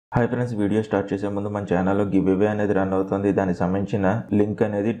Hi friends, video start చేసే ముందు మన ఛానల్లో గివ్వే అనేది రన్ అవుతుంది. దానికి సంబంధించిన లింక్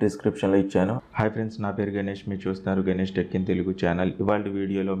అనేది డిస్క్రిప్షన్లో ఇచ్చాను. హాయ్ ఫ్రెండ్స్, నా పేరు గణేష్. మీరు చూస్తున్నారు Ganesh tech in Telugu channel. ఇవాళ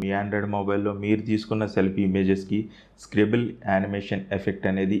వీడియోలో మీ ఆండ్రాయిడ్ మొబైల్లో మీరు తీసుకున్న సెల్ఫీ ఇమేజెస్కి స్క్రిబుల్ యానిమేషన్ ఎఫెక్ట్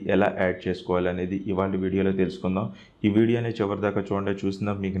అనేది ఎలా యాడ్ చేసుకోవాలనేది ఇవాళ వీడియోలో తెలుసుకుందాం. ఈ వీడియోని చివరిదాకా చూడండి.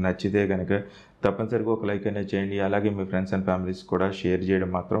 చూసినా మీకు నచ్చితే కనుక తప్పనిసరిగా ఒక లైక్ అనేది చేయండి. అలాగే మీ ఫ్రెండ్స్ అండ్ ఫ్యామిలీస్ కూడా షేర్ చేయడం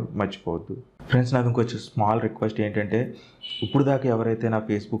మాత్రం మర్చిపోవద్దు. ఫ్రెండ్స్, నాకు ఇంకొంచెం స్మాల్ రిక్వెస్ట్ ఏంటంటే, ఇప్పుడు దాకా ఎవరైతే నా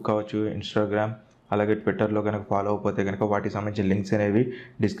ఫేస్బుక్ కావచ్చు, ఇన్స్టాగ్రామ్, అలాగే ట్విట్టర్లో కనుక ఫాలో అవ్వకపోతే కనుక వాటికి సంబంధించిన లింక్స్ అనేవి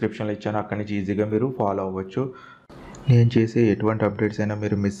డిస్క్రిప్షన్లో ఇచ్చాను. అక్కడి నుంచి ఈజీగా మీరు ఫాలో అవ్వచ్చు. నేను చేసే ఎటువంటి అప్డేట్స్ అయినా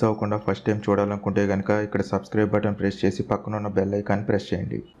మీరు మిస్ అవ్వకుండా ఫస్ట్ టైం చూడాలనుకుంటే కనుక ఇక్కడ సబ్స్క్రైబ్ బటన్ ప్రెస్ చేసి పక్కన ఉన్న బెల్ ఐకాన్ ప్రెస్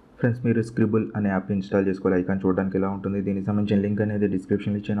చేయండి. ఫ్రెండ్స్, మీరు స్క్రిబుల్ అనే యాప్ని ఇన్స్టాల్ చేసుకోవాలి. ఐకాన్ చూడడానికి ఎలా ఉంటుంది. దీనికి సంబంధించిన లింక్ అనేది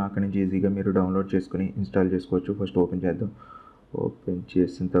డిస్క్రిప్షన్లో ఇచ్చాను. అక్కడి నుంచి ఈజీగా మీరు డౌన్లోడ్ చేసుకుని ఇన్స్టాల్ చేసుకోవచ్చు. ఫస్ట్ ఓపెన్ చేద్దాం. ఓపెన్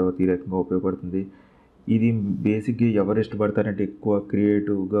చేసిన తర్వాత ఈ రకంగా ఉపయోగపడుతుంది. ఇది బేసిక్గా ఎవరు ఇష్టపడతారంటే, ఎక్కువ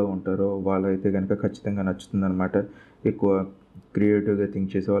క్రియేటివ్గా ఉంటారో వాళ్ళైతే కనుక ఖచ్చితంగా నచ్చుతుంది అనమాట. ఎక్కువ క్రియేటివ్గా థింక్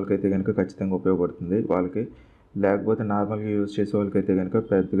చేసే వాళ్ళకైతే కనుక ఖచ్చితంగా ఉపయోగపడుతుంది వాళ్ళకి. లేకపోతే నార్మల్గా యూజ్ చేసే వాళ్ళకైతే కనుక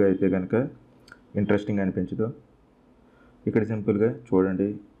పెద్దగా అయితే కనుక ఇంట్రెస్టింగ్ అనిపించదు. ఇక్కడ సింపుల్గా చూడండి,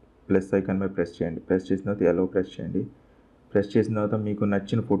 ప్లస్ ఐకాన్ మీద ప్రెస్ చేయండి. ప్రెస్ చేసిన తర్వాత ఎల్లో ప్రెస్ చేయండి. ప్రెస్ చేసిన తర్వాత మీకు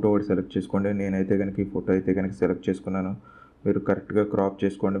నచ్చిన ఫోటో ఒకటి సెలెక్ట్ చేసుకోండి. నేనైతే కనుక ఈ ఫోటో అయితే కనుక సెలెక్ట్ చేసుకున్నాను. మీరు కరెక్ట్గా క్రాప్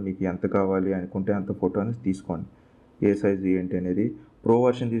చేసుకోండి. మీకు ఎంత కావాలి అనుకుంటే అంత ఫోటోని తీసుకోండి. ఏ సైజు ఏంటి అనేది. ప్రో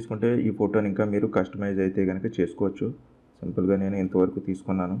వర్షన్ తీసుకుంటే ఈ ఫోటోని ఇంకా మీరు కస్టమైజ్ అయితే కనుక చేసుకోవచ్చు. సింపుల్గా నేను ఇంతవరకు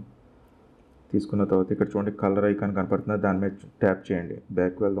తీసుకున్నాను. తీసుకున్న తర్వాత ఇక్కడ చూడండి, కలర్ ఐకాన్ కనపడుతుంది, దాని మీద ట్యాప్ చేయండి.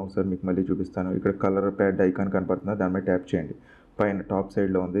 బ్యాక్ వెళ్దాం ఒకసారి, మీకు మళ్ళీ చూపిస్తాను. ఇక్కడ కలర్ ప్యాడ్ ఐకాన్ కనపడుతుంది, దాని మీద ట్యాప్ చేయండి. పైన టాప్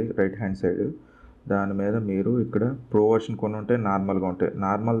సైడ్లో ఉంది, రైట్ హ్యాండ్ సైడ్. దాని మీద మీరు ఇక్కడ ప్రో వర్షన్ కొన్ని ఉంటాయి, నార్మల్గా ఉంటాయి.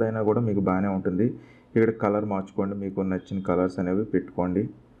 నార్మల్ది అయినా కూడా మీకు బాగానే ఉంటుంది. ఇక్కడ కలర్ మార్చుకోండి, మీకు నచ్చిన కలర్స్ అనేవి పెట్టుకోండి.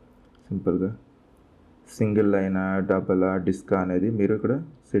 సింపుల్గా సింగిల్ అయినా డబుల్ డిస్కో అనేది మీరు ఇక్కడ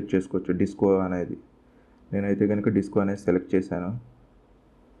సెట్ చేసుకోవచ్చు. డిస్కో అనేది నేనైతే కనుక డిస్కో అనేది సెలెక్ట్ చేశాను.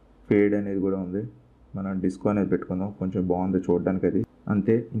 ఫేడ్ అనేది కూడా ఉంది, మనం డిస్కో అనేది పెట్టుకుందాం. కొంచెం బాగుంది చూడడానికి అది.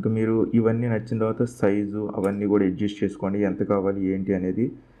 అంతే. ఇంకా మీరు ఇవన్నీ నచ్చిన తర్వాత సైజు అవన్నీ కూడా అడ్జస్ట్ చేసుకోండి, ఎంత కావాలి ఏంటి అనేది.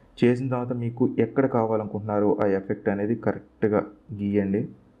 చేసిన తర్వాత మీకు ఎక్కడ కావాలనుకుంటున్నారో ఆ ఎఫెక్ట్ అనేది కరెక్ట్గా గీయండి.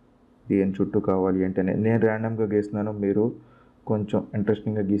 దేని చుట్టూ కావాలి ఏంటనే నేను ర్యాండమ్గా గీస్తున్నాను. మీరు కొంచెం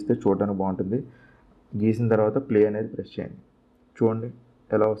ఇంట్రెస్టింగ్గా గీస్తే చూడడానికి బాగుంటుంది. గీసిన తర్వాత ప్లే అనేది ప్రెస్ చేయండి. చూడండి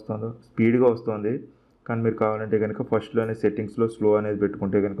ఎలా వస్తుందో, స్పీడ్గా వస్తుంది. కానీ మీరు కావాలంటే కనుక ఫస్ట్లోనే సెట్టింగ్స్లో స్లో అనేది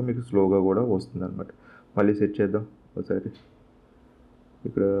పెట్టుకుంటే కనుక మీకు స్లోగా కూడా వస్తుంది అనమాట. మళ్ళీ సెట్ చేద్దాం ఒకసారి.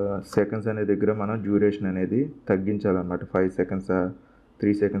 ఇక్కడ సెకండ్స్ అనే దగ్గర మనం డ్యూరేషన్ అనేది తగ్గించాలన్నమాట. 5 సెకండ్స్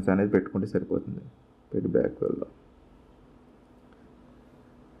 3 సెకండ్స్ అనేది పెట్టుకుంటే సరిపోతుంది. పెట్టి బ్యాక్ వెళ్దాం.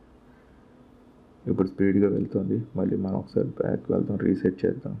 ఇప్పుడు స్పీడ్గా వెళ్తుంది. మళ్ళీ మనం ఒకసారి బ్యాక్ వెళ్దాం, రీసెట్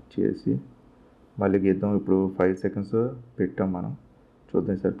చేద్దాం. చేసి మళ్ళీ గీద్దాం. ఇప్పుడు 5 సెకండ్స్ పెట్టాం మనం.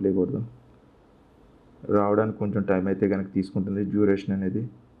 చూద్దాం సార్, ప్లే కొడదాం. రావడానికి కొంచెం టైం అయితే కనుక తీసుకుంటుంది డ్యూరేషన్ అనేది.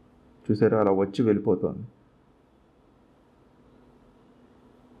 చూసారు, అలా వచ్చి వెళ్ళిపోతుంది.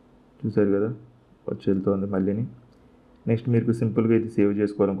 చూసారు కదా, వచ్చి వెళ్తుంది మళ్ళీని. నెక్స్ట్ మీకు సింపుల్గా ఇది సేవ్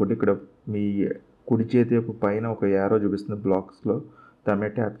చేసుకోవాలనుకుంటే ఇక్కడ మీ కుడి చేతి పైన ఒక యారో చూపిస్తుంది బ్లాక్స్లో, దాని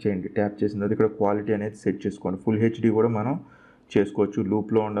మీద ట్యాప్ చేయండి. ట్యాప్ చేసిన తర్వాత ఇక్కడ క్వాలిటీ అనేది సెట్ చేసుకోండి. ఫుల్ హెచ్డి కూడా మనం చేసుకోవచ్చు.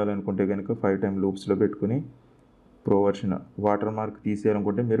 లూప్లో ఉండాలనుకుంటే కనుక 5 టైమ్ లూప్స్లో పెట్టుకుని ప్రో వర్షన్. వాటర్ మార్క్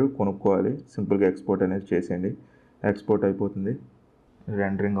తీసేయాలనుకుంటే మీరు కొనుక్కోవాలి. సింపుల్గా ఎక్స్పోర్ట్ అనేది చేసేయండి. ఎక్స్పోర్ట్ అయిపోతుంది,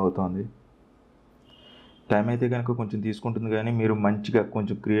 రెండరింగ్ అవుతుంది. టైం అయితే కనుక కొంచెం తీసుకుంటుంది, కానీ మీరు మంచిగా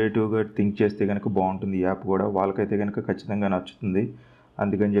కొంచెం క్రియేటివ్గా థింక్ చేస్తే కనుక బాగుంటుంది. ఈ యాప్ కూడా వాళ్ళకైతే కనుక ఖచ్చితంగా నచ్చుతుంది.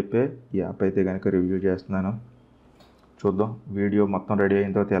 అందుకని చెప్పే ఈ యాప్ అయితే కనుక రివ్యూ చేస్తున్నాను. చూద్దాం వీడియో మొత్తం రెడీ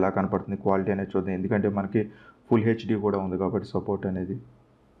అయిన తర్వాత ఎలా కనపడుతుంది క్వాలిటీ అనేది చూద్దాం. ఎందుకంటే మనకి ఫుల్ హెచ్డి కూడా ఉంది కాబట్టి సపోర్ట్ అనేది.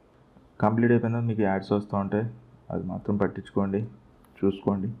 కంప్లీట్ అయిపోయిన మీకు యాడ్స్ వస్తూ ఉంటాయి, అది మాత్రం పట్టించుకోండి,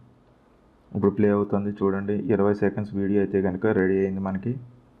 చూసుకోండి. ఇప్పుడు ప్లే అవుతుంది చూడండి. 20 సెకండ్స్ వీడియో అయితే కనుక రెడీ అయింది మనకి.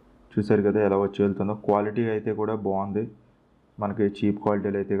 చూసారు కదా ఎలా వచ్చి వెళ్తుందో. క్వాలిటీ అయితే కూడా బాగుంది. మనకి చీప్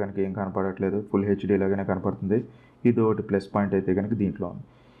క్వాలిటీలో అయితే కనుక ఏం కనపడట్లేదు, ఫుల్ హెచ్డి లాగానే కనపడుతుంది. ఇది ఒకటి ప్లస్ పాయింట్ అయితే కనుక దీంట్లో ఉంది.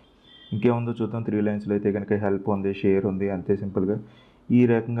 ఇంకేముందో చూద్దాం. 3 లైన్స్లో అయితే కనుక హెల్ప్ ఉంది, షేర్ ఉంది, అంతే సింపుల్గా. ఈ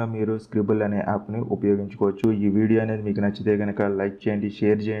రకంగా మీరు స్క్రిబుల్ అనే యాప్ని ఉపయోగించుకోవచ్చు. ఈ వీడియో అనేది మీకు నచ్చితే కనుక లైక్ చేయండి,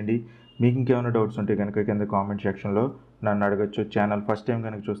 షేర్ చేయండి. మీకు ఇంకేమైనా డౌట్స్ ఉంటే కనుక కింద కామెంట్ సెక్షన్లో నన్ను అడగచ్చు. ఛానల్ ఫస్ట్ టైం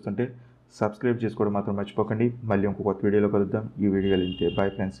కనుక చూస్తుంటే సబ్స్క్రైబ్ చేసుకోవడం మాత్రం మర్చిపోకండి. మళ్ళీ ఇంకో కొత్త వీడియోలో కలుద్దాం. ఈ వీడియోలో ఇంతే. Bye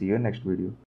friends, see you next video.